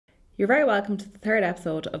You're very welcome to the third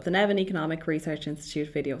episode of the Nevin Economic Research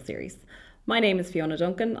Institute video series. My name is Fiona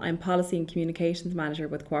Dunkin. I'm Policy and Communications Manager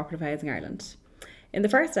with Co-operative Housing Ireland. In the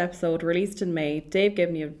first episode, released in May, Dave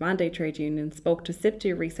Gibney of Mandate Trade Union spoke to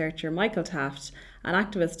CWU researcher Michael Taft and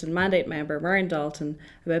activist and Mandate member Murren Dalton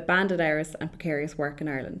about banded hours and precarious work in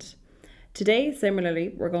Ireland. Today, similarly,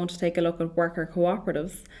 we're going to take a look at worker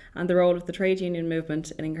cooperatives and the role of the trade union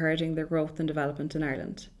movement in encouraging their growth and development in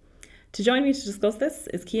Ireland. To join me to discuss this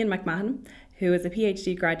is Cian McMahon, who is a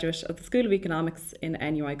PhD graduate of the School of Economics in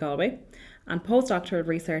NUI Galway and postdoctoral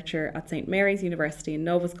researcher at St Mary's University in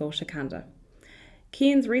Nova Scotia, Canada.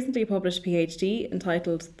 Cian's recently published PhD,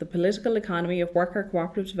 entitled The Political Economy of Worker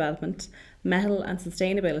Cooperative Development, Metal and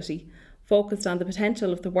Sustainability, focused on the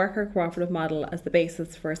potential of the worker cooperative model as the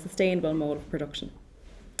basis for a sustainable mode of production.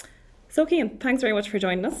 So Cian, thanks very much for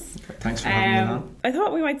joining us. Thanks for having me on. I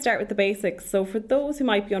thought we might start with the basics. So for those who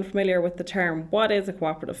might be unfamiliar with the term, what is a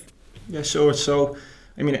cooperative? Yeah, sure. So,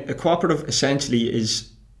 I mean, a cooperative essentially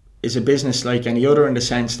is a business like any other in the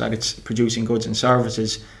sense that it's producing goods and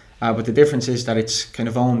services, but the difference is that it's kind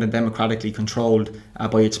of owned and democratically controlled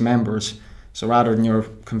by its members. So rather than your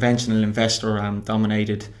conventional investor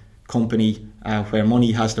dominated company where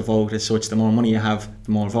money has the vote, so it's the more money you have,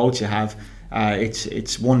 the more votes you have.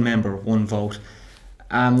 It's one member, one vote.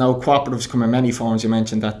 Now cooperatives come in many forms. You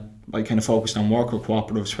mentioned that I kind of focused on worker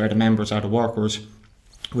cooperatives where the members are the workers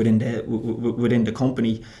within the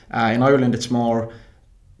company. In Ireland it's more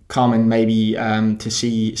common maybe to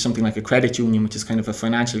see something like a credit union, which is kind of a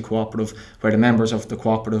financial cooperative where the members of the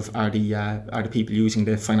cooperative are the people using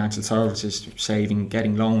the financial services, saving,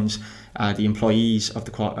 getting loans. The employees of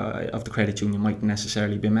the credit union mightn't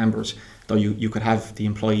necessarily be members, though you could have the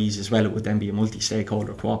employees as well. It would then be a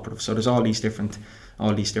multi-stakeholder cooperative. So there's all these different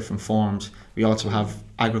forms. We also have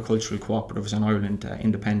agricultural cooperatives in Ireland,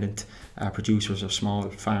 independent producers of small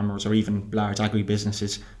farmers or even large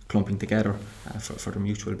agri-businesses clumping together for their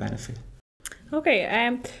mutual benefit.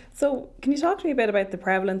 Okay, so can you talk to me a bit about the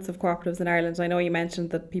prevalence of cooperatives in Ireland? I know you mentioned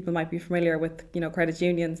that people might be familiar with, credit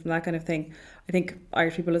unions and that kind of thing. I think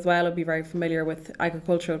Irish people as well would be very familiar with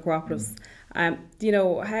agricultural cooperatives.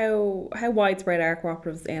 How widespread are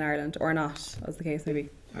cooperatives in Ireland, or not, as the case may be?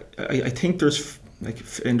 I think there's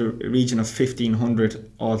like in the region of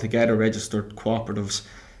 1,500 altogether registered cooperatives.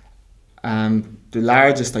 The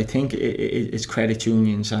largest, I think, is credit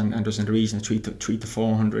unions, and there's in the region of 300 to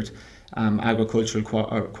 400. Agricultural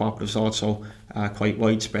cooperatives also quite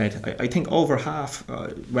widespread. I think well over half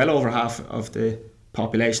of the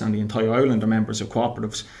population on the entire island are members of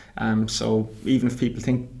cooperatives. So even if people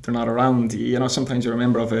think they're not around, sometimes you're a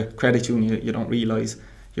member of a credit union, you don't realise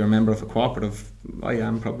you're a member of a cooperative. I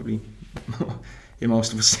am probably,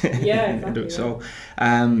 most of us. Yeah, exactly. So.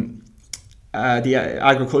 The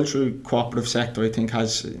agricultural cooperative sector, I think,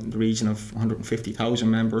 has in the region of 150,000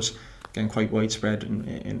 members, again quite widespread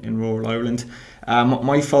in rural Ireland.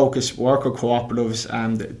 My focus, worker cooperatives,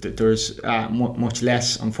 there's much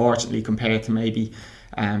less, unfortunately, compared to maybe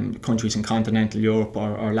countries in continental Europe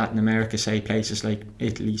or Latin America, say places like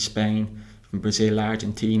Italy, Spain, Brazil,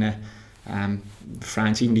 Argentina,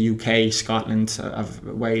 France, even the UK, Scotland,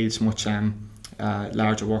 Wales, much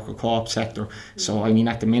larger worker co-op sector. So I mean,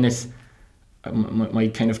 at the minute, my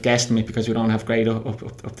kind of guesstimate, because we don't have great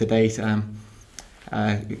up to date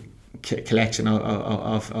collection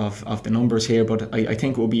of the numbers here, but I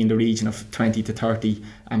think it will be in the region of 20 to 30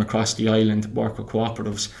 across the island worker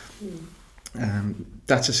cooperatives.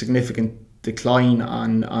 That's a significant decline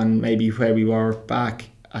on maybe where we were back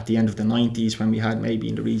at the end of the 90s, when we had maybe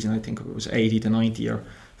in the region, I think it was 80 to 90 or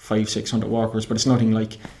 500-600 workers, but it's nothing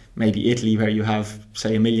like maybe Italy, where you have,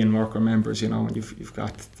 say, 1 million worker members, and you've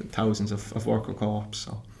got thousands of worker co-ops.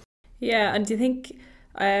 So. Yeah, and do you think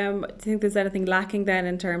there's anything lacking then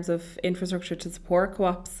in terms of infrastructure to support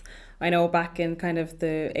co-ops? I know back in kind of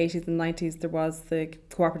the 80s and 90s there was the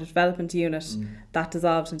Cooperative Development Unit that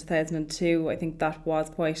dissolved in 2002. I think that was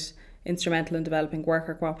quite instrumental in developing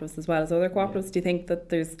worker cooperatives as well as other cooperatives. Yeah. Do you think that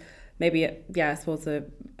there's maybe a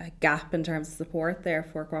gap in terms of support there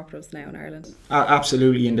for cooperatives now in Ireland?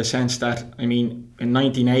 Absolutely, in the sense that, I mean, in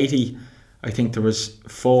 1980 I think there was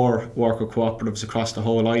 4 worker cooperatives across the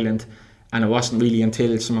whole island, and it wasn't really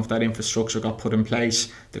until some of that infrastructure got put in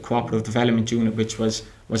place, the Cooperative Development Unit, which was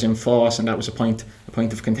in force, and that was a point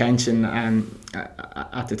of contention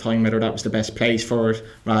at the time, whether that was the best place for it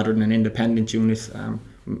rather than an independent unit,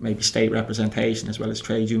 maybe state representation as well as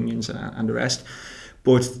trade unions and the rest.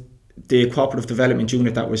 But the Cooperative Development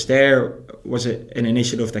Unit that was there was an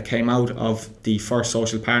initiative that came out of the first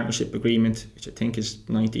Social Partnership Agreement, which I think is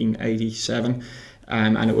 1987,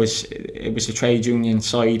 and it was the trade union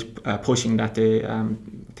side pushing that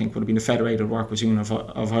I think think would have been the Federated Workers' Union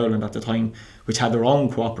of Ireland at the time, which had their own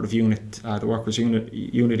cooperative unit, the Workers'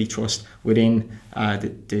 Unity Trust, within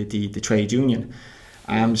the trade union.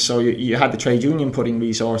 So you had the trade union putting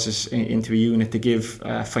resources into a unit to give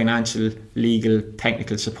financial, legal,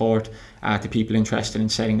 technical support to people interested in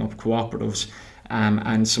setting up cooperatives.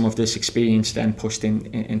 And some of this experience then pushed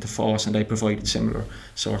into force, and they provided similar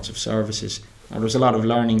sorts of services. There was a lot of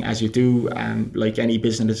learning, as you do, like any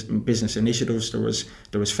business initiatives.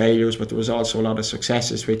 There was failures, but there was also a lot of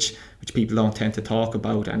successes, which people don't tend to talk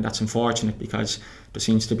about, and that's unfortunate, because there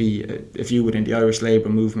seems to be a view within the Irish labour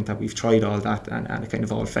movement that we've tried all that and it kind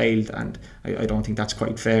of all failed, and I don't think that's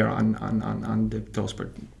quite fair on those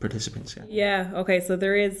participants. Yeah. Okay. So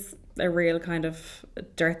there is a real kind of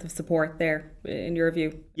dearth of support there, in your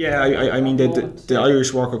view. Yeah, I mean the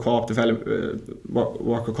Irish worker co-op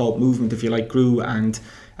worker co-op movement, if you like, grew and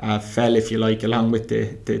fell, if you like, along with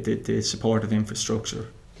the supportive infrastructure.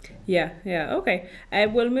 Yeah, okay.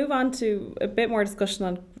 We'll move on to a bit more discussion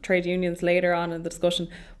on trade unions later on in the discussion,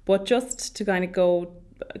 but just to kind of go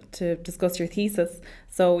to discuss your thesis.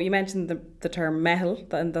 So you mentioned the term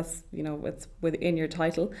MEHL, and that's, it's within your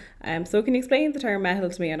title. So can you explain the term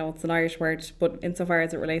MEHL to me? I know it's an Irish word, but insofar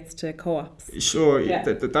as it relates to co-ops. Sure, yeah.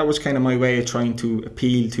 That was kind of my way of trying to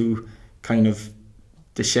appeal to kind of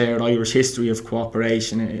the shared Irish history of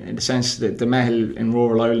cooperation, in the sense that the MEHL in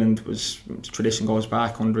rural Ireland tradition goes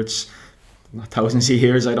back hundreds, not thousands of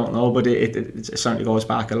years, I don't know, but it certainly goes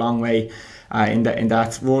back a long way. In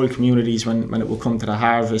that rural communities, when it will come to the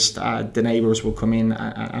harvest, the neighbours will come in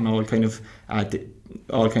and all kind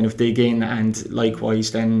of dig in, and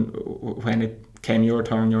likewise then when it came your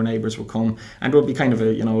turn, your neighbours will come, and there will be kind of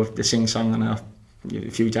the sing song and a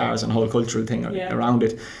few jars and a whole cultural thing around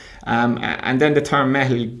it. And then the term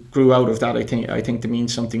MEHL grew out of that. I think to mean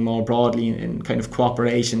something more broadly in kind of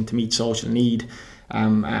cooperation to meet social need.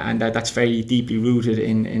 And that's very deeply rooted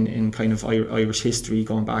in kind of Irish history,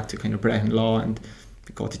 going back to kind of Brehon law, and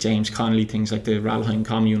go to James Connolly, things like the Ralheim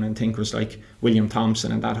Commune, and thinkers like William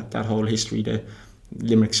Thompson, and that whole history. The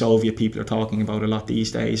Limerick Soviet people are talking about a lot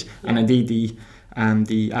these days, and indeed the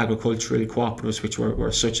agricultural cooperatives, which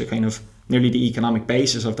were such a kind of nearly the economic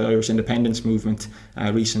basis of the Irish independence movement.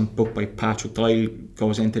 A recent book by Patrick Doyle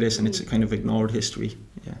goes into this, and it's a kind of ignored history.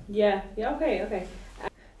 Yeah. Okay.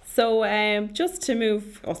 So just to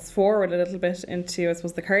move us forward a little bit into, I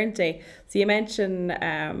suppose, the current day. So you mentioned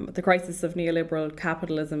the crisis of neoliberal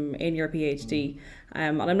capitalism in your PhD.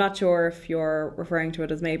 And I'm not sure if you're referring to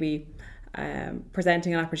it as maybe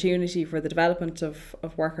presenting an opportunity for the development of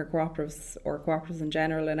worker cooperatives or cooperatives in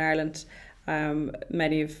general in Ireland.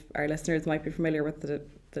 Many of our listeners might be familiar with the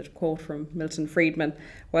quote from Milton Friedman,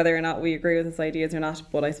 whether or not we agree with his ideas or not,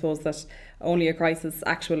 but I suppose that only a crisis,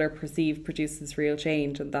 actual or perceived, produces real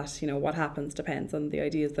change, and that what happens depends on the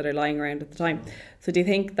ideas that are lying around at the time. So do you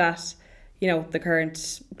think that the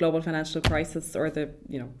current global financial crisis, or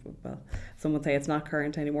some would say it's not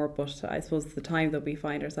current anymore, but I suppose the time that we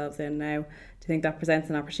find ourselves in now, do you think that presents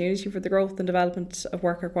an opportunity for the growth and development of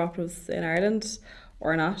worker cooperatives in Ireland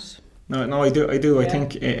or not? No, I do. Yeah. I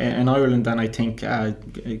think in Ireland, and I think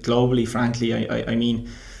globally, frankly, I mean,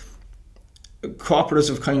 cooperatives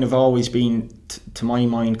have kind of always been, to my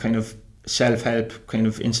mind, kind of self-help kind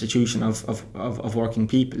of institution of working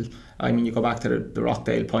people. I mean, you go back to the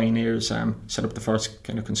Rockdale pioneers, set up the first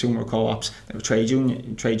kind of consumer co-ops. They were trade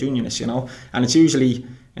unionists, and it's usually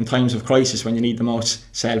in times of crisis when you need the most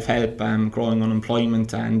self-help, growing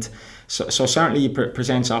unemployment, and so certainly it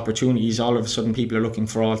presents opportunities. All of a sudden people are looking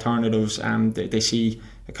for alternatives. They see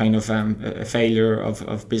a kind of a failure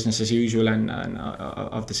of business as usual and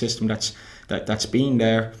of the system that's been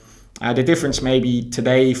there. The difference maybe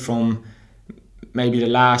today from maybe the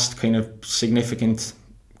last kind of significant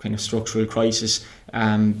kind of structural crisis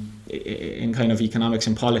in kind of economics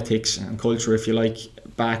and politics and culture, if you like,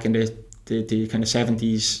 back in the kind of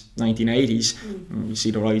 70s, 1980s, you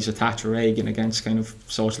see the rise of Thatcher Reagan against kind of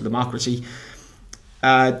social democracy.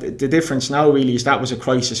 The difference now really is that was a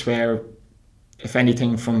crisis where, if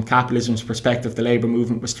anything, from capitalism's perspective, the labour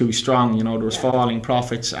movement was too strong. There was falling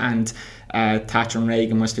profits, and Thatcher and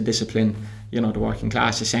Reagan was to discipline, the working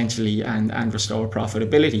class essentially, and restore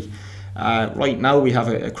profitability. Right now we have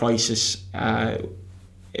a crisis,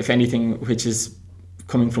 if anything, which is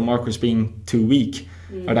coming from workers being too weak.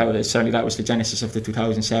 Or that was the genesis of the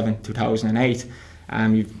 2007-2008.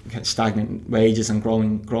 You've got stagnant wages and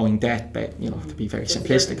growing debt, but to be very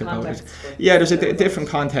simplistic about it. Yeah, there's a different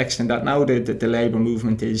context in that now. The labour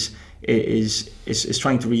movement is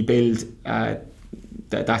trying to rebuild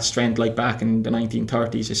that strength, like back in the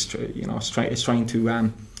 1930s. Is trying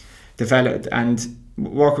to develop, and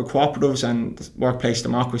worker cooperatives and workplace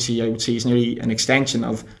democracy, I would see, is nearly an extension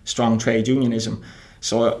of strong trade unionism.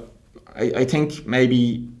 So I think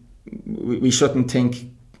maybe we shouldn't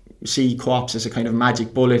see co-ops as a kind of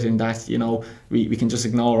magic bullet in that, you know, we can just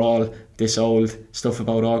ignore all this old stuff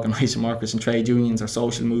about organising workers and trade unions or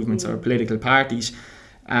social movements or political parties.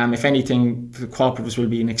 If anything, the cooperatives will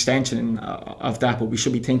be an extension of that, but we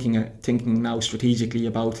should be thinking now strategically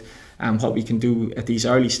about what we can do at these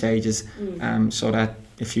early stages, so that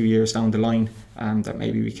a few years down the line, that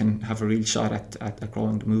maybe we can have a real shot at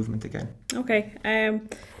growing the movement again. Okay.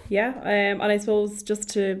 And I suppose just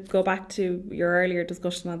to go back to your earlier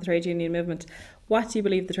discussion on the trade union movement, what do you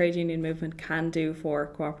believe the trade union movement can do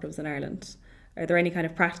for cooperatives in Ireland? Are there any kind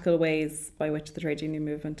of practical ways by which the trade union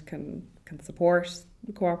movement can support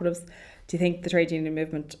cooperatives? Do you think the trade union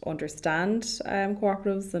movement understand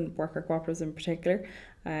cooperatives and worker cooperatives in particular?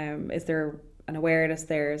 Is there an awareness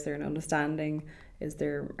there? Is there an understanding? Are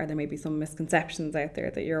there maybe some misconceptions out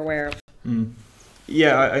there that you're aware of?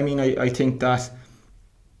 Yeah, I mean, I think that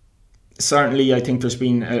certainly I think there's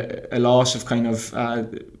been a loss of kind of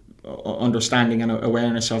understanding and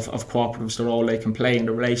awareness of cooperatives, the role they can play in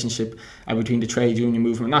the relationship between the trade union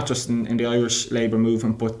movement, not just in the Irish labour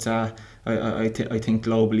movement, but I think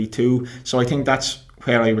globally too. So I think that's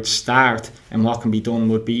where I would start, and what can be done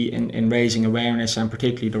would be in raising awareness, and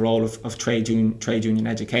particularly the role of trade union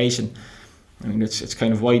education. I mean, it's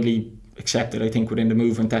kind of widely accepted, I think, within the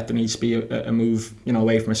movement that there needs to be a move, you know,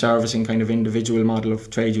 away from a servicing kind of individual model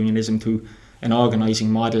of trade unionism to an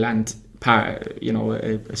organising model, and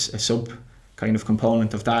a sub kind of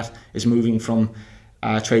component of that is moving from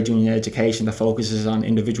trade union education that focuses on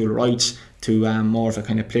individual rights to more of a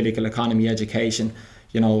kind of political economy education.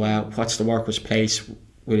 You know, what's the worker's place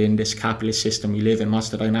within this capitalist system we live in? What's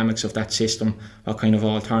the dynamics of that system? What kind of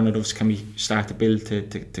alternatives can we start to build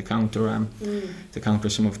to counter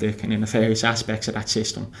some of the kind of nefarious aspects of that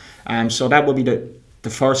system? So that would be the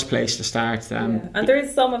first place to start. And there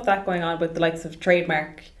is some of that going on with the likes of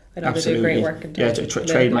Trademark. I know absolutely. They do great work in terms of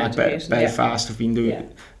Trademark Belfast have been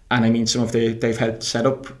doing, and I mean they've helped set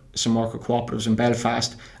up some worker cooperatives in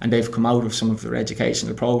Belfast, and they've come out of some of their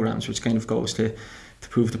educational programs, which kind of goes to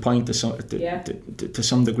prove the point to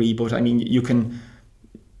some degree. But I mean, you can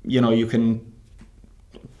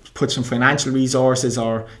put some financial resources,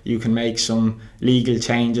 or you can make some legal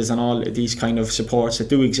changes and all these kind of supports that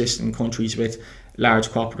do exist in countries with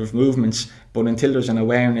large cooperative movements. But until there's an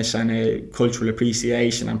awareness and a cultural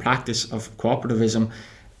appreciation and practice of cooperativism,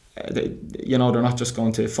 they're not just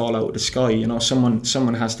going to fall out of the sky. You know,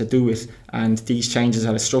 someone has to do it, and these changes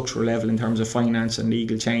at a structural level in terms of finance and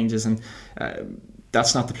legal changes, and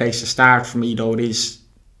that's not the place to start for me, though it is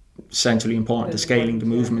essentially important to scaling the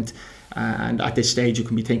movement. And at this stage you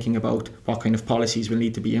can be thinking about what kind of policies will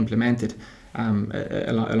need to be implemented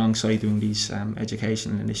alongside doing these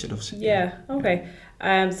educational initiatives. Yeah, okay.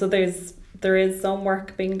 So there is some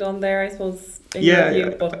work being done there, I suppose, in your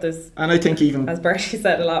view, but there's, and I think, even as Bertie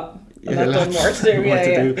said, a lot done more to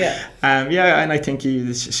do. And I think the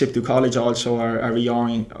CWU College also are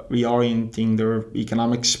reorienting their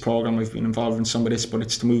economics programme. I've been involved in some of this, but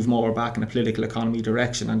it's to move more back in a political economy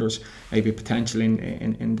direction, and there's maybe potential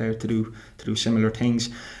in there to do similar things.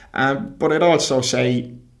 But I'd also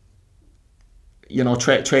say, you know,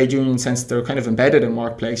 trade unions, since they're kind of embedded in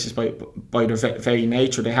workplaces by their very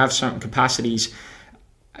nature, they have certain capacities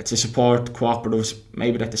to support cooperatives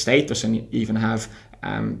maybe that the state doesn't even have.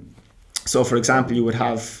 So, for example, you would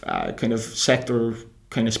have kind of sector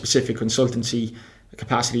kind of specific consultancy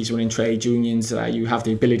capacities within trade unions. You have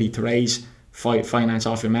the ability to raise finance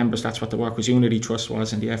off your members. That's what the Workers' Unity Trust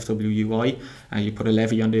was in the FWUI. You put a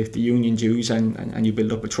levy on the union dues, and you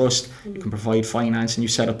build up a trust. You can provide finance, and you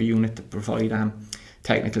set up a unit to provide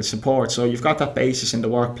technical support. So you've got that basis in the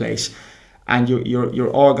workplace, and you're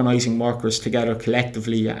organising workers together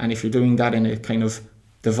collectively. And if you're doing that in a kind of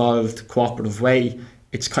devolved cooperative way,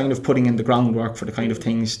 it's kind of putting in the groundwork for the kind of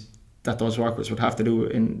things that those workers would have to do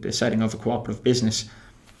in the setting of a cooperative business.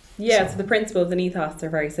 Yeah, so the principles and ethos are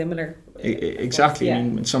very similar. Exactly. Yeah. I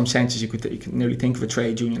mean, in some senses, you can nearly think of a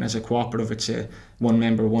trade union as a cooperative. It's a one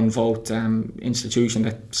member, one vote institution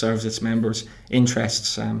that serves its members'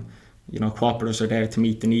 interests. Cooperatives are there to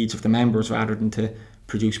meet the needs of the members rather than to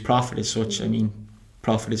produce profit as such. I mean,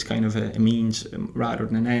 profit is kind of a means rather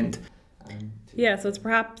than an end. Yeah, so it's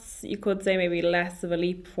perhaps, you could say, maybe less of a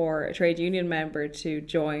leap for a trade union member to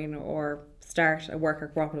join or start a worker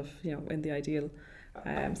cooperative, in the ideal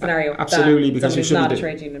scenario. Absolutely, because you should not a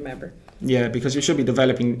trade union member. Yeah, because you should be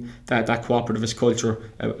developing that cooperativist culture.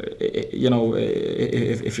 If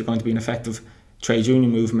you're going to be an effective trade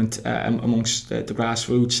union movement amongst the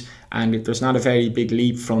grassroots, and there's not a very big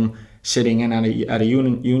leap from sitting in at a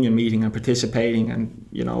union meeting and participating and,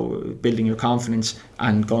 you know, building your confidence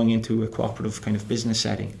and going into a cooperative kind of business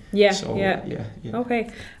setting. Yeah, so, yeah. Okay.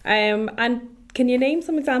 And can you name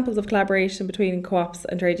some examples of collaboration between co-ops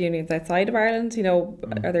and trade unions outside of Ireland? You know,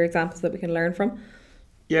 are there examples that we can learn from?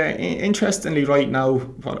 Yeah, interestingly, right now,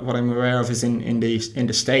 what I'm aware of is in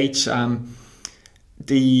the States,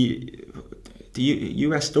 the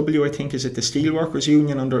USW, I think, is it the Steelworkers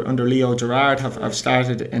Union under Leo Gerard have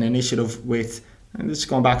started an initiative with, and this is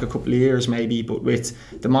going back a couple of years maybe, but with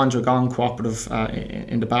the Mondragon cooperative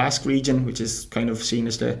in the Basque region, which is kind of seen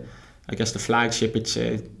as the flagship. It's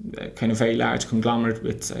a kind of very large conglomerate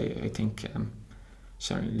with, I think,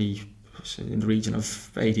 certainly in the region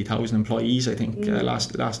of 80,000 employees, I think,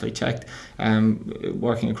 last I checked,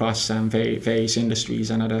 working across various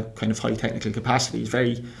industries and at a kind of high technical capacity. It's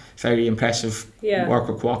very, very impressive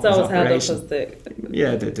worker cooperative operation. Held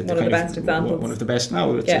as one of the best examples. One of the best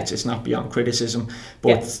now. It's not beyond criticism,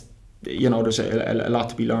 but you know, there's a lot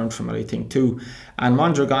to be learned from it, I think, too. And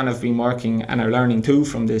Mondragon have been working and are learning too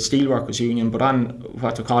from the Steelworkers Union, but on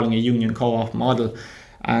what they're calling a union co-op model.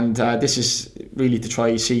 And this is really to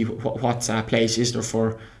try to see what place is there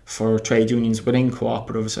for trade unions within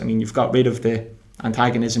cooperatives. I mean, you've got rid of the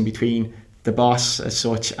antagonism between the boss as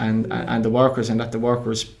such and the workers, and that the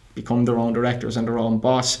workers become their own directors and their own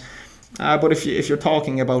boss. But if you're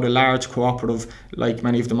talking about a large cooperative like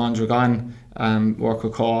many of the Mondragon worker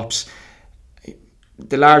co-ops,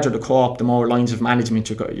 the larger the co-op, the more lines of management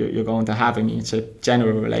you're going to have. I mean, it's a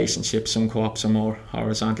general relationship. Some co-ops are more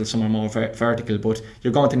horizontal, some are more vertical, but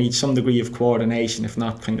you're going to need some degree of coordination, if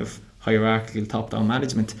not kind of hierarchical top-down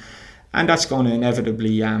management. And that's going to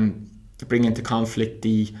inevitably bring into conflict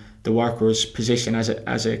the worker's position as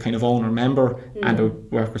a kind of owner member and the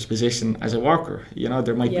worker's position as a worker. You know,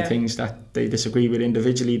 there might be things that they disagree with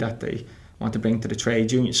individually that they want to bring to the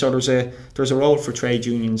trade union. So there's a role for trade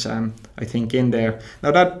unions, I think, in there. Now,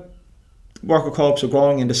 that worker co-ops are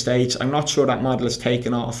growing in the States. I'm not sure that model has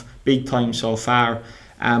taken off big time so far,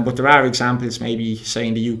 but there are examples, maybe say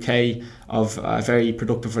in the UK, of very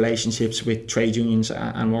productive relationships with trade unions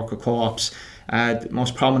and worker co-ops. The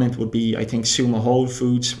most prominent would be, I think, Sumo Whole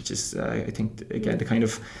Foods, which is, I think, again, the kind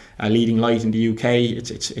of leading light in the UK.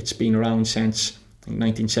 It's been around since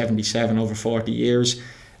 1977, over 40 years.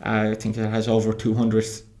 I think it has over 200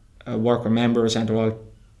 worker members, and they're all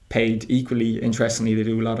paid equally. Interestingly, they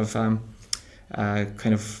do a lot of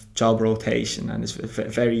kind of job rotation, and it's a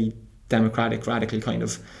very democratic, radical kind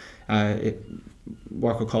of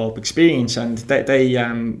worker co-op experience. And they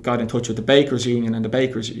got in touch with the Bakers Union, and they're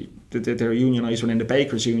unionised within the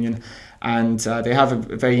Bakers Union, and they have a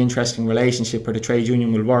very interesting relationship where the trade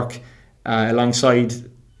union will work alongside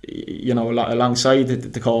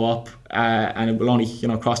the co-op, and it will only, you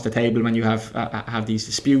know, cross the table when you have these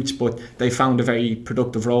disputes. But they found a very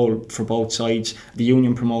productive role for both sides. The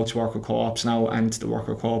union promotes worker co-ops now, and the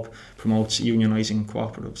worker co-op promotes unionising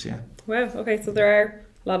cooperatives. Yeah. Wow. Okay, so there are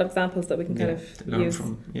a lot of examples that we can kind of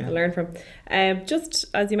learn from. Just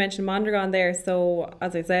as you mentioned Mondragon there, so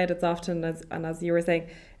as I said, it's often, as you were saying,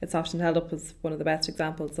 it's often held up as one of the best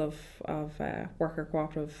examples of worker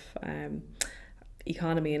cooperative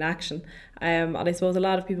economy in action, and I suppose a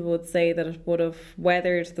lot of people would say that it would have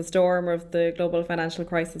weathered the storm of the global financial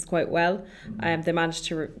crisis quite well. They managed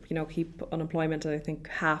to keep unemployment at, I think,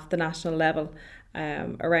 half the national level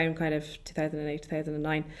around kind of 2008,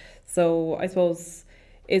 2009. So I suppose,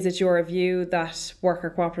 is it your view that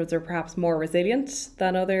worker cooperatives are perhaps more resilient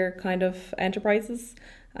than other kind of enterprises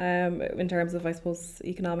in terms of, I suppose,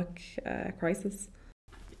 economic crisis?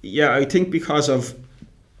 Yeah, I think because of,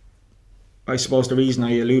 I suppose, the reason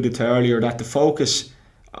I alluded to earlier, that the focus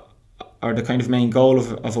or the kind of main goal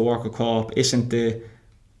of a worker co-op isn't the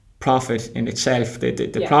profit in itself.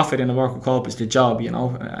 The profit in a worker co-op is the job, you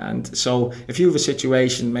know. And so if you have a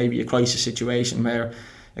situation, maybe a crisis situation, where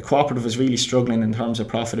a cooperative is really struggling in terms of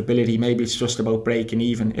profitability, maybe it's just about breaking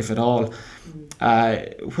even, if at all,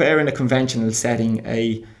 where in a conventional setting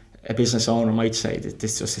a business owner might say that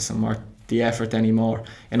this just isn't worth the effort anymore.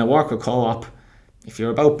 In a worker co-op, if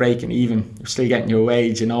you're about breaking even, you're still getting your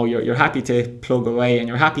wage, you know, you're happy to plug away, and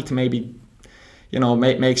you're happy to maybe, you know,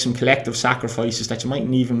 make some collective sacrifices that you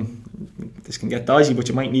mightn't even, this can get dodgy, but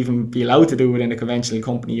you mightn't even be allowed to do within a conventional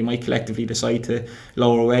company. You might collectively decide to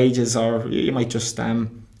lower wages, or you might just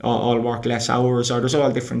all work less hours, or there's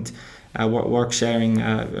all different work sharing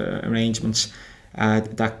arrangements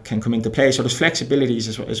that can come into play. So there's flexibilities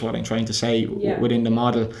is what I'm trying to say within the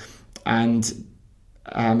model. And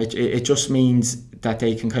it just means that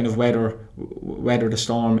they can kind of weather the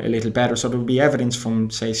storm a little better. So there will be evidence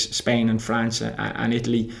from, say, Spain and France and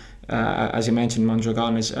Italy, as you mentioned,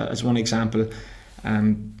 Mondragon as one example.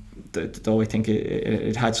 Though I think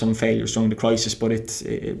it had some failures during the crisis, but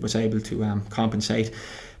it was able to compensate.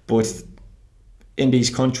 But in these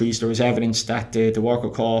countries, there is evidence that the worker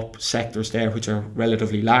co-op sectors there, which are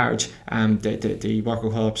relatively large, the worker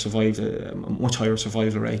co-op survived a much higher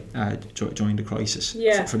survival rate during the crisis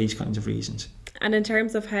for these kinds of reasons. And in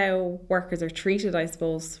terms of how workers are treated, I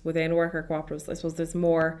suppose, within worker cooperatives, I suppose there's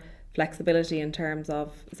more flexibility in terms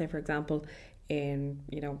of, say, for example, in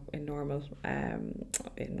normal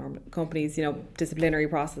companies, disciplinary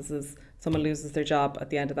processes, someone loses their job at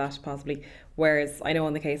the end of that possibly. Whereas I know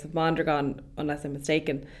in the case of Mondragon, unless I'm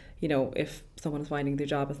mistaken, if someone is finding their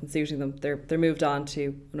job isn't suiting them, they're moved on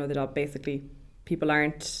to another job. Basically,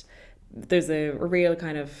 there's a real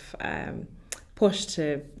kind of push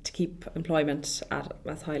to keep employment at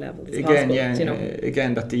as high levels as possible.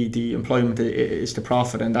 Again, that the employment is the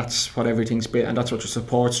profit, and that's what everything's built, and that's what your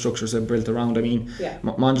support structures are built around. I mean,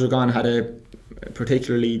 Mondragon had a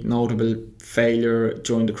particularly notable failure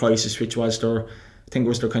during the crisis, which was their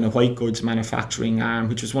kind of white goods manufacturing arm,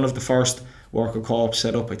 which was one of the first worker co-ops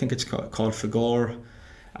set up. I think it's called Fagor,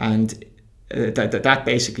 and that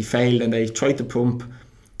basically failed, and they tried to pump.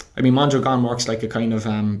 I mean, Mondragon works like a kind of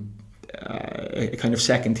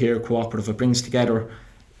second tier cooperative. It brings together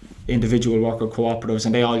individual worker cooperatives,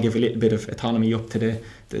 and they all give a little bit of autonomy up to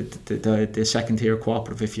the second tier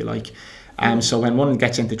cooperative, if you like. So when one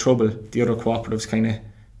gets into trouble, the other cooperatives kind of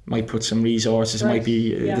might put some resources,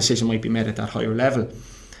 the decision might be made at that higher level.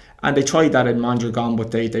 And they tried that in Mondragon,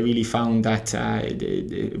 but they really found that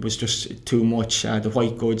it was just too much. The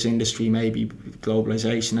white goods industry, maybe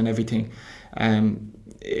globalisation and everything,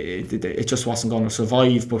 it just wasn't going to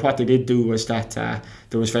survive. But what they did do was that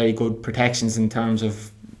there was very good protections in terms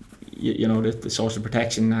of the social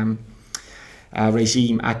protection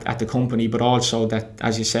regime at the company, but also that,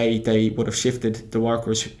 as you say, they would have shifted the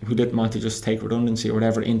workers who didn't want to just take redundancy or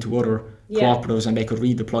whatever into other cooperatives, and they could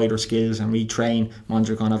redeploy their skills and retrain.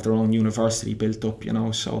 Mondragon have their own university built up,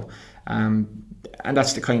 so and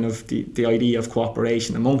that's the kind of the idea of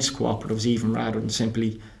cooperation amongst cooperatives, even rather than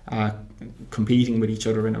simply competing with each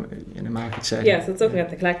other in a market setting. Yeah, so it's looking at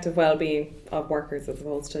the collective well-being of workers as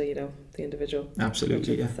opposed to the individual.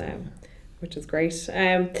 Absolutely, which is great.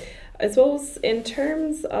 I suppose in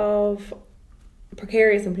terms of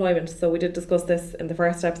precarious employment, so we did discuss this in the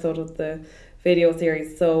first episode of the video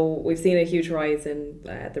series. So we've seen a huge rise in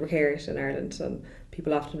the precariat in Ireland, and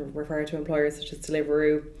people often refer to employers such as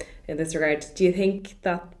Deliveroo in this regard. Do you think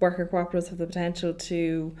that worker cooperatives have the potential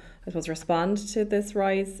to, I suppose, respond to this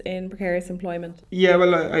rise in precarious employment? Yeah,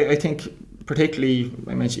 well, I think particularly,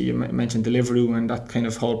 you mentioned Deliveroo and that kind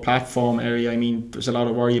of whole platform area. I mean, there's a lot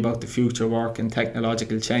of worry about the future work and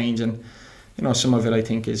technological change, and some of it I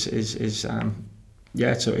think is it's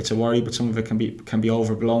a worry, but some of it can be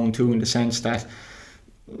overblown too, in the sense that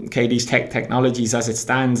these technologies as it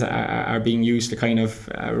stands are being used to kind of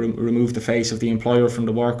remove the face of the employer from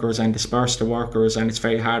the workers and disperse the workers, and it's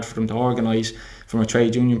very hard for them to organise from a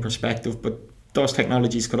trade union perspective. But those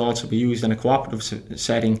technologies could also be used in a cooperative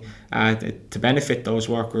setting to benefit those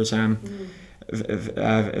workers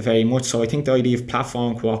very much. So I think the idea of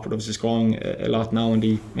platform cooperatives is growing a lot now, and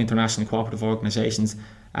the international cooperative organisations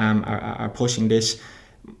are pushing this.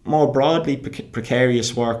 More broadly,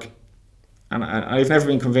 precarious work, and I've never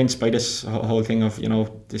been convinced by this whole thing of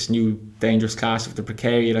this new dangerous class of the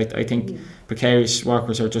precariat. I think precarious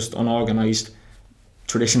workers are just unorganised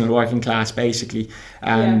traditional working class, basically.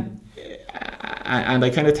 And I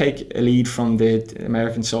kind of take a lead from the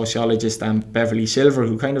American sociologist Beverly Silver,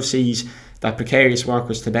 who kind of sees that precarious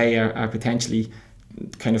workers today are potentially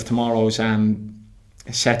kind of tomorrow's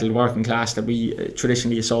settled working class that we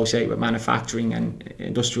traditionally associate with manufacturing and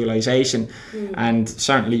industrialisation. And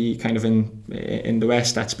certainly kind of in the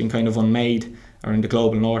West, that's been kind of unmade, or in the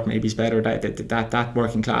global North maybe is better, that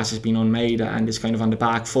working class has been unmade and is kind of on the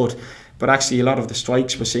back foot. But actually a lot of the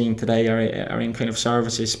strikes we're seeing today are in kind of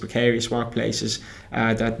services, precarious workplaces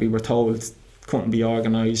that we were told couldn't be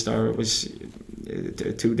organised or was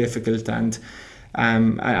too difficult, and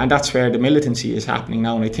that's where the militancy is happening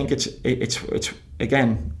now. And I think it's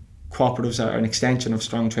again, cooperatives are an extension of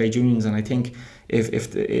strong trade unions, and I think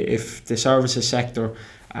if the services sector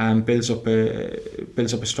builds up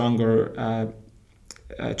a stronger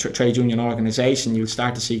trade union organisation, you'll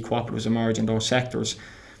start to see cooperatives emerge in those sectors.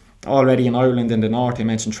 Already in Ireland, in the north, I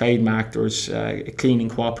mentioned Trademark, there's a cleaning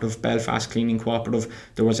cooperative, Belfast Cleaning Cooperative.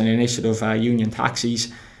 There was an initiative, Union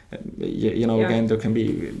Taxis, Again, there can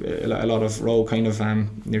be a lot of kind of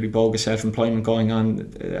nearly bogus self-employment going on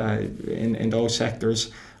in those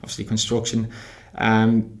sectors, obviously construction.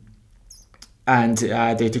 And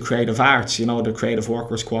the creative arts, the Creative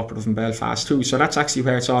Workers Cooperative in Belfast too. So that's actually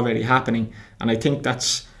where it's already happening. And I think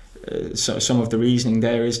that's some of the reasoning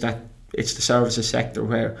there is that it's the services sector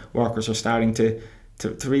where workers are starting to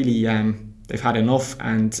really, they've had enough,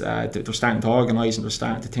 and they're starting to organise, and they're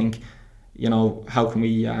starting to think, how can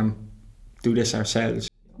we do this ourselves?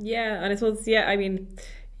 Yeah, and I suppose,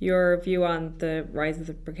 your view on the rise of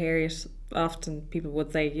the precariat, often people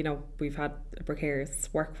would say, we've had a precarious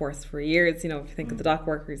workforce for years. If you think of the dock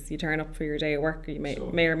workers, you turn up for your day of work, you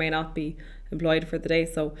may or may not be employed for the day.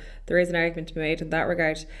 So there is an argument to be made in that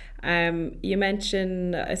regard. You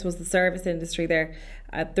mentioned, I suppose, the service industry there.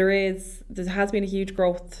 There has been a huge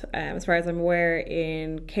growth, as far as I'm aware,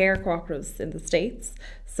 in care cooperatives in the States.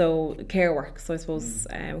 So care work. So I suppose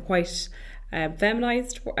quite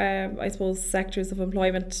feminised, I suppose, sectors of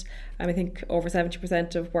employment. I think over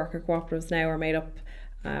 70% of worker cooperatives now are made up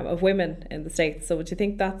of women in the States. So would you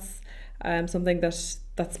think that's something that's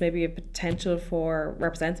maybe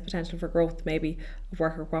represents a potential for growth maybe of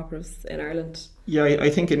worker cooperatives in Ireland? Yeah, I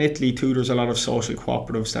think in Italy too there's a lot of social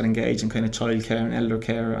cooperatives that engage in kind of childcare and elder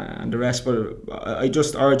care and the rest, but I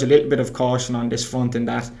just urge a little bit of caution on this front in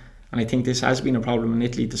that, and I think this has been a problem in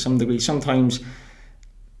Italy to some degree. Sometimes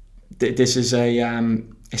this is a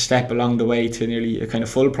step along the way to nearly a kind of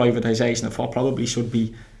full privatisation of what probably should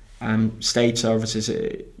be state services,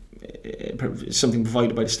 something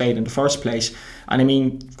provided by the state in the first place. And I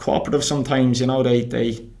mean, cooperatives sometimes,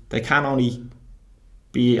 they can only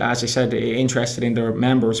be, as I said, interested in their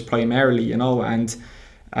members primarily, and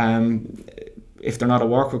if they're not a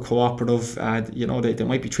worker cooperative, they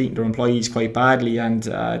might be treating their employees quite badly, and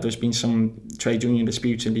there's been some trade union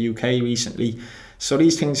disputes in the UK recently. So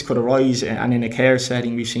these things could arise, and in a care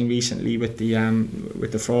setting, we've seen recently with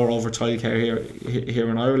the furore over childcare here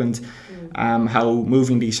in Ireland, how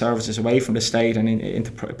moving these services away from the state and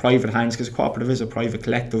into private hands, because a cooperative is a private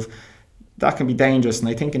collective, that can be dangerous. And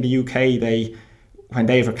I think in the UK, when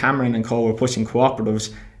David Cameron and co were pushing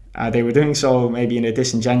cooperatives, they were doing so maybe in a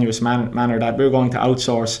disingenuous manner that we're going to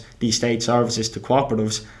outsource these state services to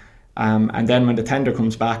cooperatives, and then when the tender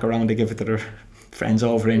comes back around, they give it to their friends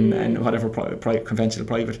over in whatever conventional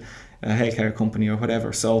private healthcare company or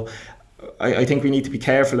whatever. So I think we need to be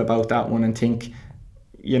careful about that one and think,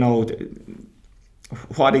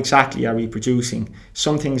 what exactly are we producing?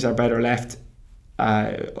 Some things are better left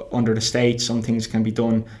under the state. Some things can be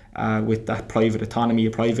done with that private autonomy,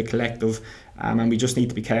 a private collective, and we just need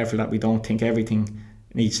to be careful that we don't think everything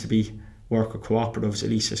needs to be worker cooperatives, at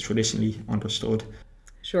least as traditionally understood.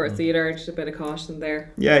 Sure, so you'd urge a bit of caution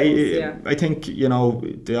there. Yeah, I think,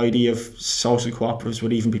 the idea of social cooperatives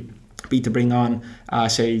would even be to bring on,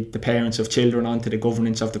 say, the parents of children onto the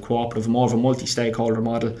governance of the cooperative, more of a multi-stakeholder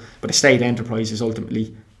model. But a state enterprise is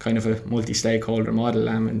ultimately kind of a multi-stakeholder model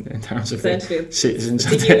in terms of the citizens.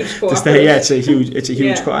 It's a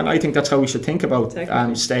huge and I think that's how we should think about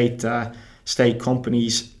state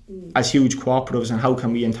companies as huge cooperatives, and how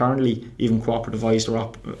can we internally even cooperativise their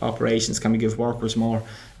operations? Can we give workers more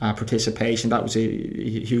participation? That was a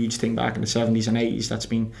huge thing back in the 70s and 80s that's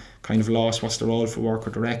been kind of lost. What's the role for worker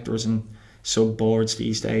directors and sub boards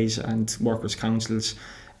these days, and workers councils?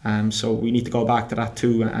 So we need to go back to that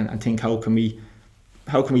too, and think how can we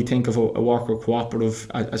think of a worker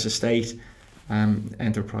cooperative as a state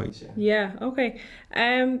enterprise? Yeah, okay.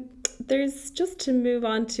 There's, just to move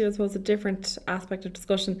on to, I suppose, a different aspect of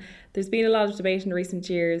discussion, there's been a lot of debate in recent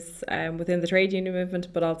years within the trade union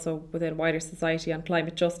movement, but also within wider society, on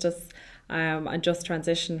climate justice and just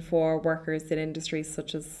transition for workers in industries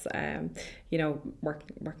such as,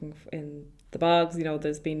 working in the bogs.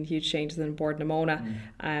 There's been huge changes in Bord na Móna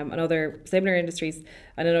and other similar industries.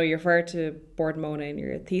 And I know you referred to Bord na Móna in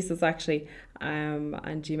your thesis, actually,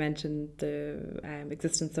 and you mentioned the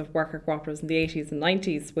existence of worker cooperatives in the 80s and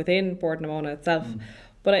 90s within Bord na Móna itself.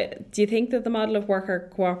 But do you think that the model of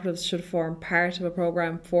worker cooperatives should form part of a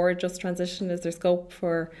programme for just transition? Is there scope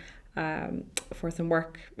for some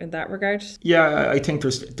work in that regard? Yeah, I think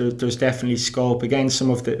there's definitely scope. Again,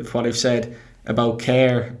 some of what I've said about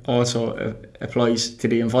care also applies to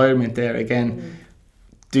the environment there. Again,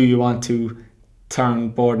 do you want to turn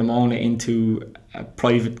Bord na Móna into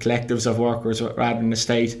private collectives of workers rather than a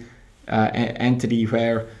state entity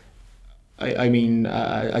where,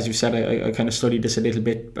 as you said, I kind of studied this a little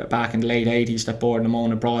bit back in the late 80s, that Bord na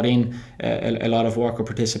Móna brought in a lot of worker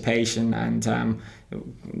participation and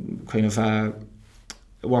kind of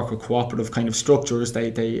worker cooperative kind of structures.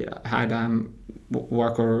 They had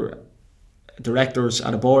worker directors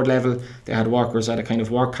at a board level, they had workers at a kind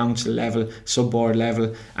of work council level, sub-board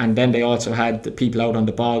level, and then they also had the people out on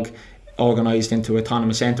the bog organised into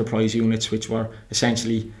autonomous enterprise units, which were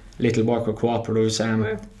essentially little worker cooperatives,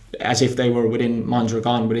 as if they were within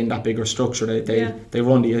Mondragon, within that bigger structure. They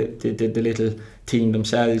run the little team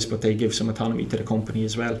themselves, but they give some autonomy to the company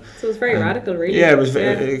as well. So it's very radical, really. Yeah, it was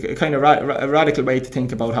a kind of a radical way to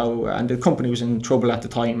think about how, and the company was in trouble at the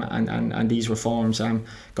time, and these reforms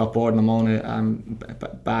got Bord na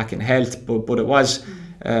Móna back in health, but it was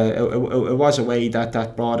it was a way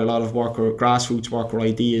that brought a lot of grassroots worker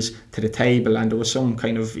ideas to the table, and there was some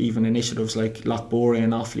kind of even initiatives like Lochbora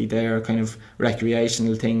and Offaly there, kind of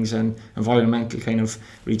recreational things and environmental kind of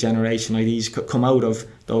regeneration ideas come out of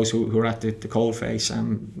those who are at the coalface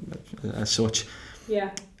as such.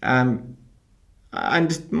 Yeah.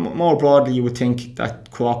 And more broadly, you would think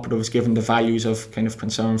that cooperatives, given the values of kind of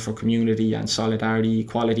concern for community and solidarity,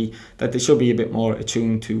 equality, that they should be a bit more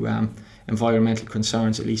attuned to environmental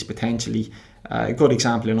concerns, at least potentially. A good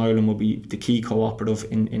example in Ireland would be the Key Co-operative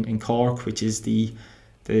in Cork, which is the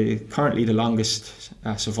currently the longest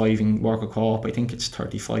surviving worker co-op. I think it's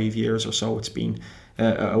 35 years or so it's been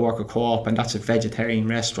a worker co-op, and that's a vegetarian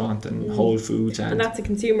restaurant and Whole Foods. And that's a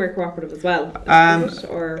consumer cooperative as well,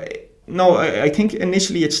 No, I think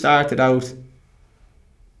initially it started out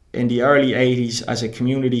in the early 80s as a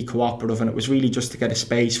community cooperative, and it was really just to get a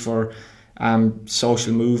space for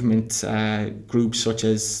social movement groups such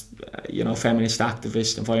as feminist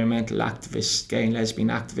activists, environmental activists, gay and lesbian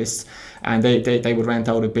activists, and they would rent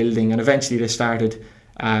out a building, and eventually they started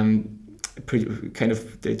kind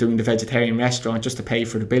of doing the vegetarian restaurant just to pay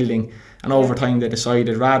for the building. And over time they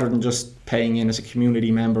decided, rather than just paying in as a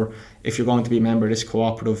community member, if you're going to be a member of this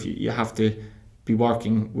cooperative, you have to be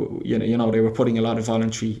working. They were putting a lot of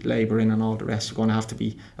voluntary labour in and all the rest. You're going to have to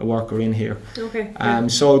be a worker in here. Okay.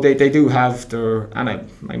 So they do have their, and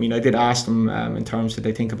I did ask them in terms that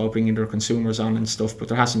they think about bringing their consumers on and stuff, but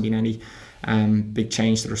there hasn't been any big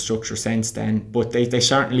change to their structure since then. But they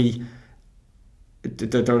certainly,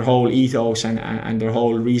 their whole ethos and their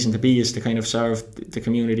whole reason to be is to kind of serve the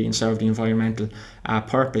community and serve the environmental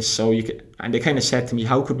purpose. So and they kind of said to me,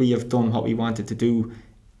 how could we have done what we wanted to do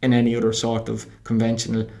in any other sort of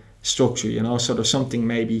conventional structure, So there's something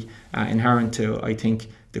maybe inherent to, I think,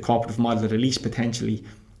 the cooperative model that at least potentially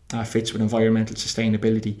fits with environmental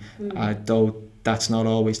sustainability, though that's not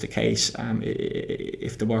always the case.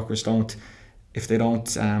 If the workers don't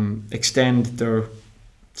extend their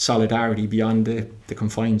solidarity beyond the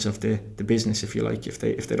confines of the business, if you like, if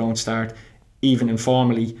they don't start even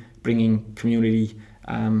informally bringing community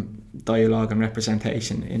dialogue and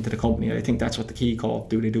representation into the company. I think that's what the Key Co-op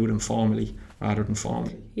do. They do it informally rather than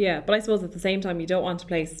formally. Yeah, but I suppose at the same time you don't want to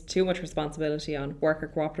place too much responsibility on worker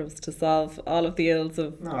cooperatives to solve all of the ills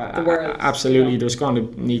of the world. Absolutely, there's going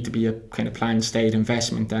to need to be a kind of planned state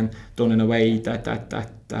investment and done in a way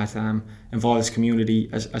that involves community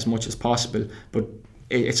as much as possible. But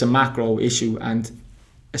it's a macro issue, and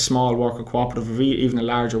a small worker cooperative, or even a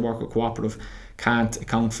larger worker cooperative, can't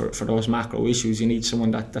account for those macro issues. You need someone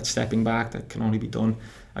that's stepping back. That can only be done,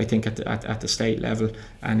 I think, at the state level,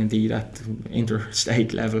 and indeed at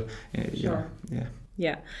interstate level. Sure.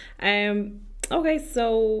 Yeah. Okay,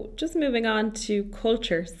 so just moving on to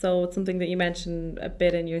culture. So it's something that you mentioned a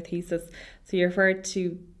bit in your thesis. So you referred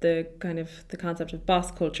to the concept of boss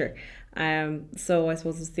culture. So I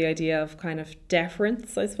suppose it's the idea of kind of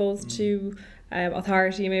deference, I suppose, to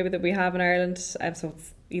authority maybe that we have in Ireland. So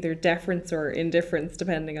it's either deference or indifference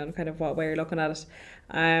depending on kind of what way you're looking at it.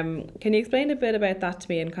 Can you explain a bit about that to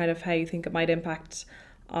me and kind of how you think it might impact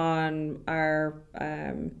on our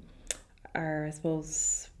I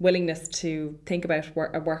suppose willingness to think about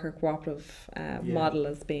a worker cooperative model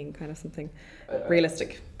as being kind of something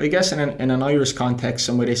realistic? I guess in an Irish context,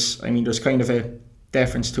 some of this, there's kind of a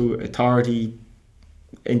deference to authority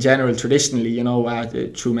in general, traditionally,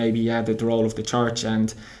 through maybe the role of the church,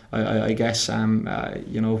 and I guess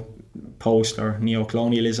post or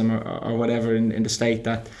neo-colonialism or whatever in the state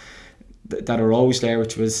that arose there,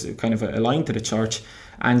 which was kind of aligned to the church.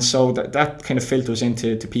 And so that kind of filters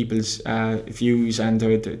into people's views and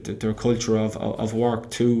their culture of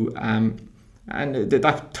work too. And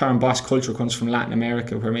that term boss culture comes from Latin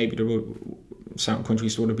America, where maybe there were certain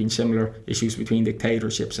countries would have been similar issues between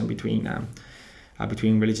dictatorships and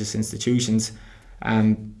between religious institutions.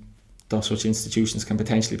 Though such institutions can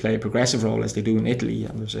potentially play a progressive role, as they do in Italy.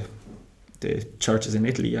 And the churches in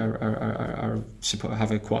Italy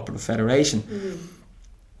have a cooperative federation.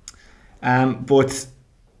 But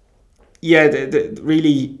yeah,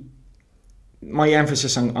 really, my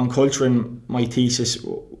emphasis on culture in my thesis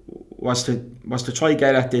was to try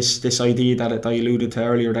get at this idea that I alluded to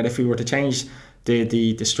earlier, that if we were to change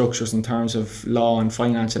the structures in terms of law and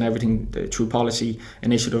finance and everything through policy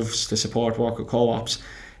initiatives to support worker co-ops,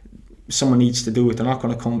 someone needs to do it. They're not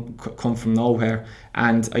going to come from nowhere.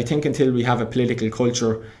 And I think until we have a political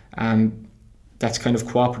culture that's kind of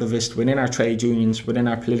cooperativist within our trade unions, within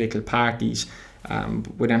our political parties,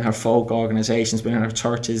 within our folk organisations, within our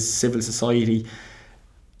churches, civil society,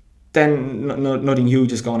 then nothing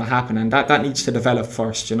huge is going to happen, and that needs to develop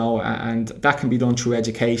first, and that can be done through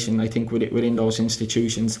education, I think, within those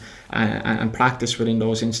institutions, and practice within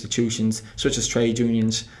those institutions, such as trade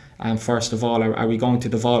unions. First of all, are we going to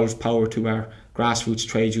devolve power to our grassroots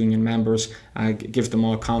trade union members, give them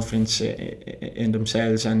more confidence in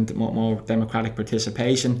themselves and more democratic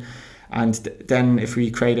participation? And then if we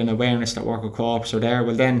create an awareness that worker co-ops are there,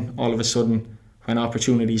 well then all of a sudden when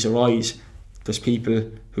opportunities arise, there's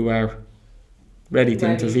people who are ready to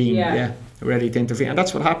intervene. Ready to intervene, and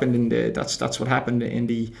that's what happened in the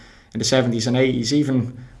 70s and 80s.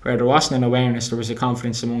 Even where there wasn't an awareness, there was a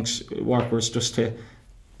confidence amongst workers just to,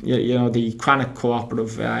 the Chronic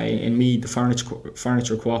cooperative in Meath, the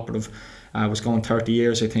furniture cooperative, was going 30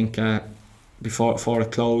 years, I think, before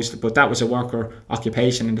it closed. But that was a worker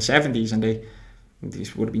occupation in the 70s, and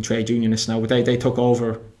these would have been trade unionists now, but they took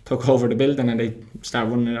over the building and they start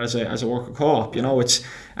running it as a worker co-op. It's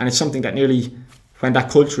something that nearly, when that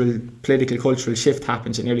political cultural shift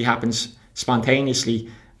happens, it nearly happens spontaneously.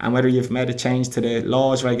 And whether you've made a change to the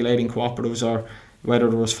laws regulating cooperatives or whether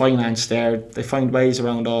there was finance there, they find ways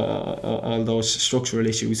around all those structural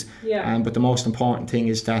issues. But the most important thing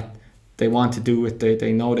is that they want to do it,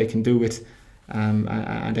 they know they can do it,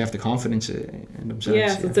 and they have the confidence in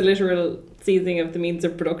themselves. So it's a literal seizing of the means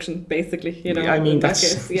of production, basically. I mean,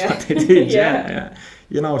 that's what they did.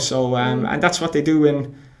 So and that's what they do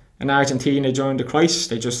in Argentina during the crisis.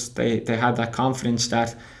 They had that confidence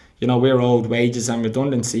that, we're owed wages and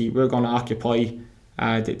redundancy. We're going to occupy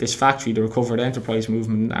this factory, the recovered enterprise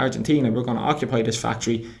movement in Argentina. We're going to occupy this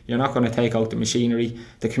factory. You're not going to take out the machinery.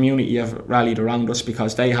 The community have rallied around us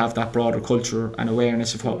because they have that broader culture and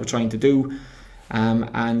awareness of what we're trying to do. And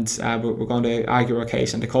we're going to argue our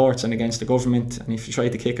case in the courts and against the government. And if you try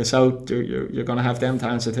to kick us out, you're going to have them to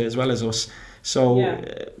answer to as well as us. So,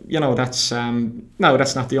 that's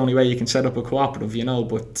not the only way you can set up a cooperative,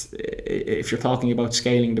 but if you're talking about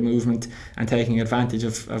scaling the movement and taking advantage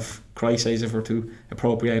of crises, if we're to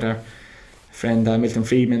appropriate our friend Milton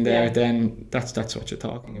Friedman there, then that's what you're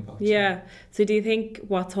talking about. So do you think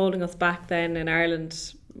what's holding us back then in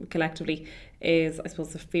Ireland collectively is, I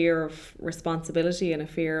suppose, a fear of responsibility and a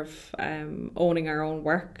fear of owning our own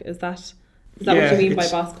work? Is that what you mean by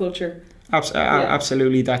boss culture?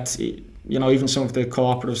 Absolutely. That, even some of the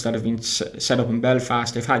cooperatives that have been set up in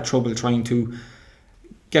Belfast, they've had trouble trying to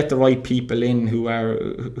get the right people in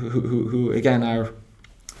who again are,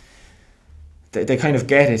 they kind of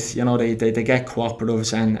get it, they get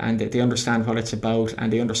cooperatives and they understand what it's about,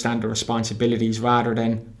 and they understand the responsibilities, rather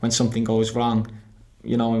than when something goes wrong,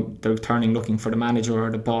 they're turning looking for the manager or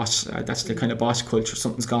the boss. That's the kind of boss culture.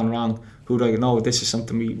 Something's gone wrong. Who do I know? This is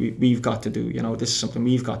something we've got to do. This is something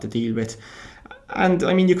we've got to deal with. And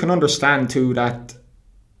I mean, you can understand too that,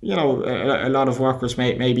 a lot of workers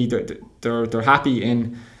maybe they're happy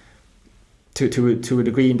in to a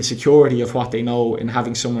degree in the security of what they know, in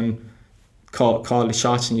having someone call the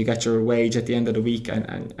shots and you get your wage at the end of the week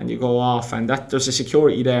and you go off, and that there's a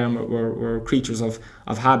security there, and we're creatures of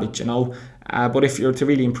habit, but if you're to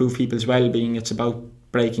really improve people's well-being, it's about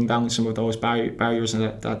breaking down some of those barriers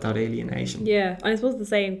and that alienation. And I suppose the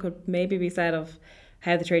same could maybe be said of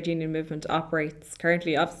how the trade union movement operates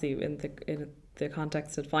currently. Obviously in the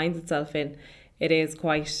context it finds itself in, it is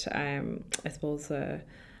quite I suppose the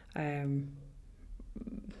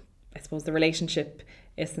relationship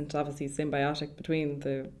isn't obviously symbiotic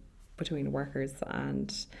between workers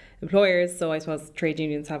and employers. So I suppose trade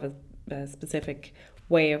unions have a specific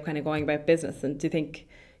way of kind of going about business. And do you think,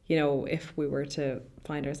 if we were to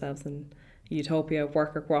find ourselves in a utopia of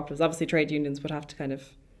worker cooperatives, obviously trade unions would have to kind of,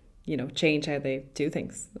 change how they do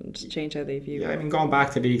things and change how they view. I mean, going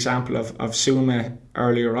back to the example of SUMA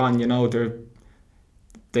earlier on,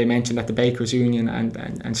 they mentioned that the Bakers Union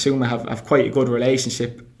and SUMA have quite a good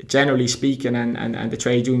relationship, generally speaking, and the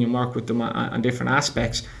trade union work with them on different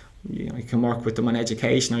aspects. You can work with them on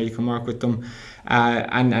education, or you can work with them,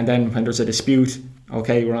 and then when there's a dispute,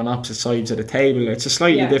 okay, we're on opposite sides of the table. It's a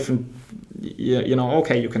slightly different,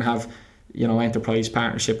 okay, you can have, enterprise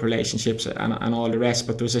partnership relationships and all the rest,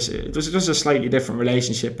 but there's just a slightly different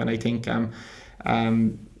relationship. And I think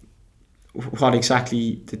what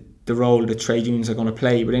exactly the the role that trade unions are going to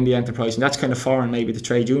play within the enterprise, and that's kind of foreign maybe to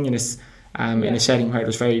trade unionists in a setting where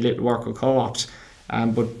there's very little work with co-ops.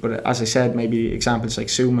 But as I said, maybe examples like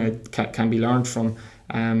SUMA can be learned from.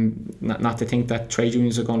 Not to think that trade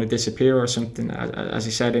unions are going to disappear or something. As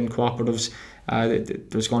I said, in cooperatives,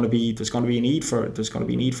 there's going to be a need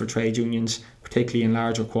for trade unions, particularly in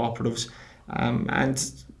larger cooperatives. And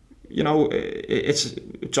you know, it's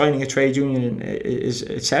joining a trade union is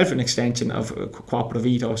itself an extension of a cooperative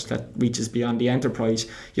ethos that reaches beyond the enterprise.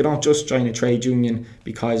 You don't just join a trade union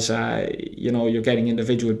because you know, you're getting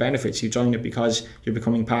individual benefits. You join it because you're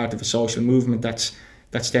becoming part of a social movement that's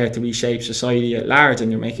there to reshape society at large, and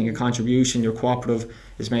you're making a contribution. Your cooperative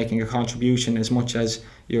is making a contribution as much as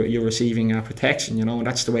you're receiving protection, you know, and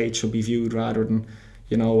that's the way it should be viewed, rather than,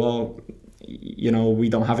 you know, we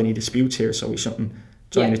don't have any disputes here, so we shouldn't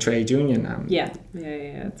join a trade union.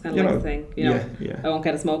 It's kind of like the thing, you know, I won't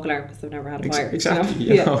get a smoke alarm because I've never had a fire. Exactly, you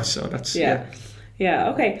know? You know, so that's,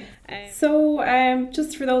 okay. So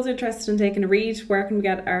just for those interested in taking a read, where can we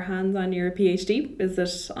get our hands on your PhD? Is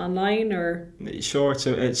it online or? Sure,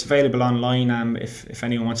 it's available online if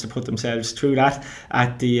anyone wants to put themselves through that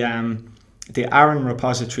at the Aaron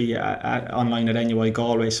repository online at NUI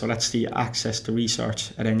Galway. So that's the Access to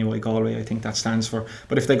Research at NUI Galway, I think that stands for.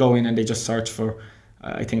 But if they go in and they just search for,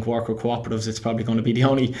 I think, work with cooperatives, it's probably going to be the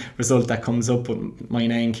only result that comes up with my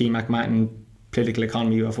name, Cian McMahon, political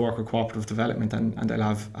economy of worker cooperative development, and they'll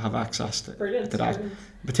have access to that. Brilliant.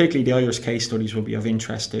 Particularly the Irish case studies will be of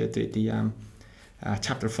interest. The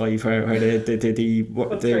chapter 5 where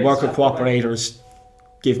the worker cooperators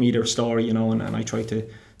give me their story, you know, and I try to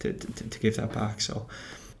give that back. So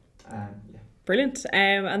brilliant.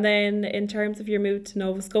 And then in terms of your move to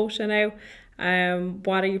Nova Scotia now,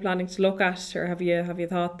 what are you planning to look at, or have you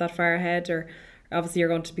thought that far ahead? Or obviously you're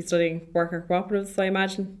going to be studying worker cooperatives, I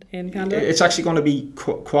imagine, in Canada. It's actually going to be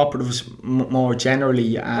cooperatives more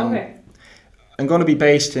generally. Okay. I'm going to be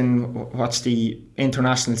based in what's the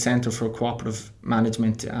International Centre for Co-operative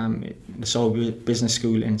Management, the Seoul Business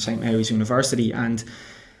School in St Mary's University, and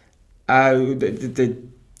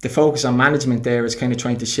the focus on management there is kind of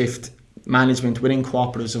trying to shift management within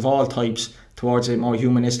cooperatives of all types towards a more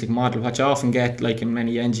humanistic model. What you often get, like in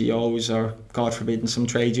many NGOs or, God forbid, in some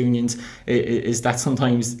trade unions, is that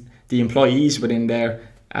sometimes the employees within there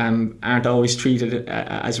aren't always treated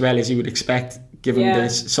as well as you would expect, given the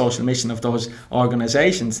social mission of those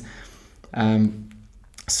organisations.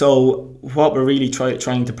 So what we're really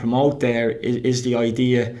trying to promote there is the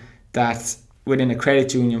idea that within a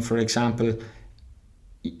credit union, for example,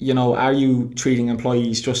 you know, are you treating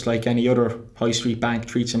employees just like any other high street bank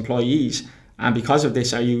treats employees? And because of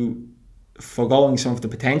this, are you foregoing some of the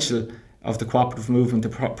potential of the cooperative movement, the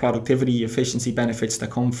productivity, efficiency benefits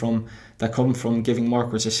that come from giving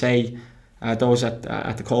workers a say, those at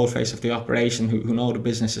the coalface of the operation who know the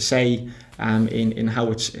business a say in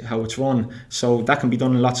how it's run. So that can be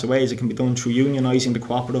done in lots of ways. It can be done through unionising the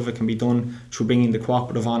cooperative. It can be done through bringing the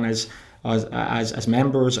cooperative on as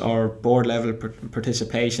members or board level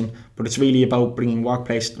participation, but it's really about bringing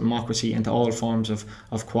workplace democracy into all forms of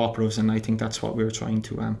cooperatives, and I think that's what we're trying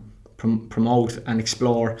to promote and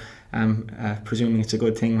explore, presuming it's a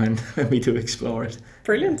good thing when we do explore it.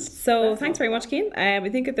 Brilliant. So thanks very much, Cian. I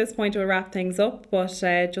think at this point we'll wrap things up, but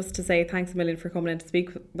just to say thanks a million for coming in to speak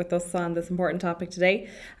with us on this important topic today,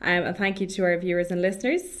 and thank you to our viewers and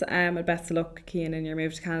listeners, and best of luck, Cian, in your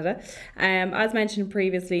move to Canada. As mentioned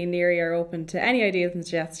previously, NERI are open to any ideas and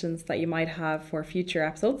suggestions that you might have for future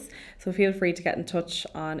episodes, so feel free to get in touch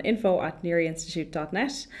on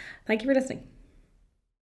info@neriinstitute.net. Thank you for listening.